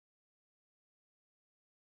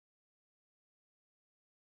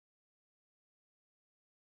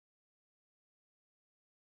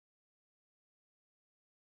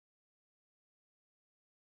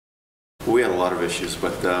we had a lot of issues,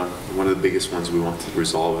 but one of the biggest ones we wanted to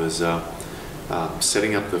resolve is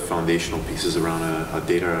setting up the foundational pieces around a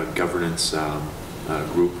data governance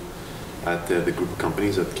group at the group of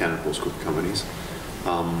companies, at the Innovapost group of companies.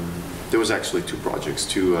 There was actually two projects,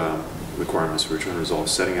 two requirements we were trying to resolve: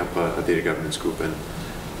 setting up a data governance group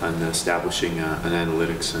and establishing an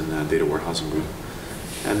analytics and data warehousing group.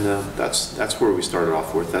 And that's where we started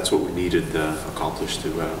off with. That's what we needed accomplished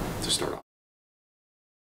to start off.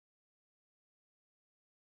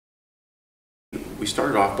 We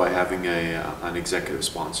started off by having an executive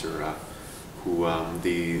sponsor, who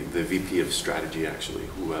the VP of strategy actually,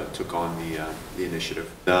 who took on the initiative.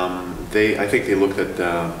 I think they looked at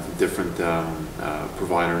different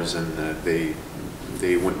providers, and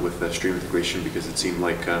they went with stream integration because it seemed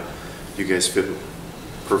like you guys fit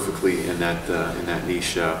perfectly in that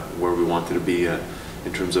niche where we wanted to be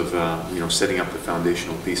in terms of setting up the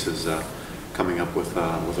foundational pieces, coming up with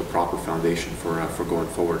a proper foundation for going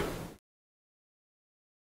forward.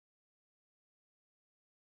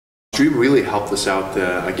 Stream really helped us out,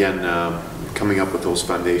 again, coming up with those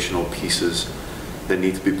foundational pieces that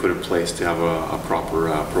need to be put in place to have a proper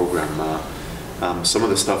program. Some of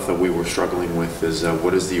the stuff that we were struggling with is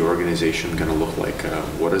what is the organization going to look like?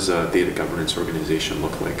 What does a data governance organization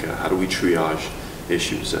look like? How do we triage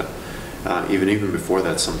issues? Even before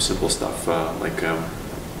that, some simple stuff like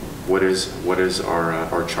what is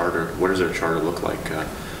our charter? What does our charter look like?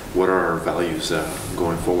 What are our values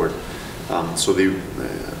going forward?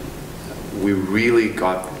 We really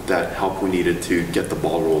got that help we needed to get the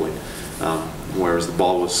ball rolling. Whereas the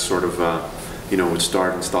ball was sort of, would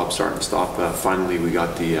start and stop, start and stop. Finally, we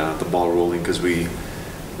got the ball rolling because we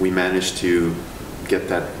managed to get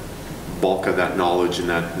that bulk of that knowledge and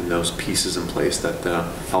those pieces in place that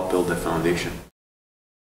help build the foundation.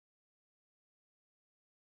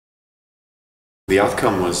 The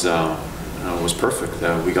outcome was perfect.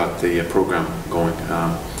 We got the program going.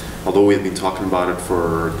 Although we had been talking about it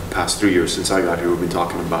for the past 3 years since I got here,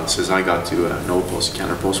 since I got to Innovapost,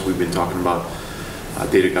 Innovapost, we've been talking about a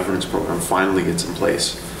data governance program. Finally, it's in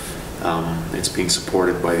place. It's being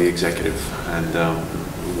supported by the executive, and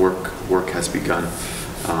work has begun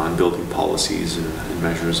on building policies and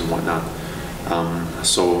measures and whatnot.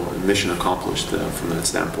 So mission accomplished from that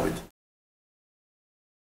standpoint.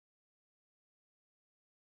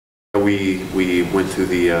 We went through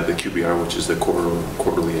the QBR, which is the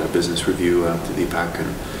quarterly business review, to Deepak,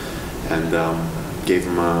 and gave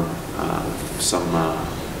him a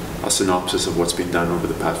synopsis of what's been done over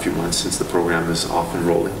the past few months since the program is off and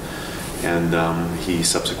rolling. And he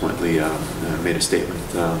subsequently made a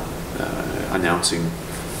statement announcing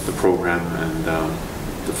the program and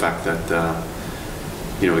the fact that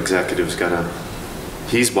executives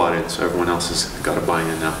he's bought in, so everyone else has got to buy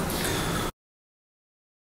in now.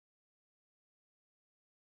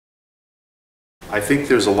 I think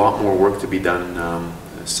there's a lot more work to be done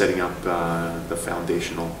setting up the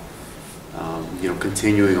foundational,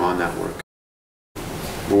 continuing on that work.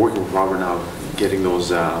 We're working with Robert now, getting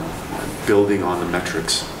those, building on the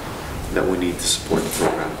metrics that we need to support the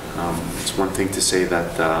program. It's one thing to say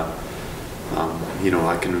that,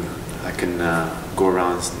 I can go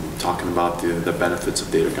around talking about the benefits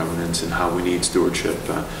of data governance and how we need stewardship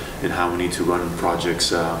and how we need to run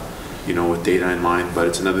projects with data in mind, but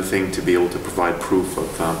it's another thing to be able to provide proof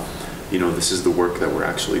of, this is the work that we're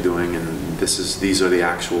actually doing, and these are the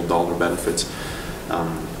actual dollar benefits.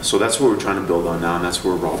 So that's what we're trying to build on now, and that's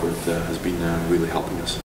where Robert has been really helping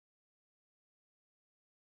us.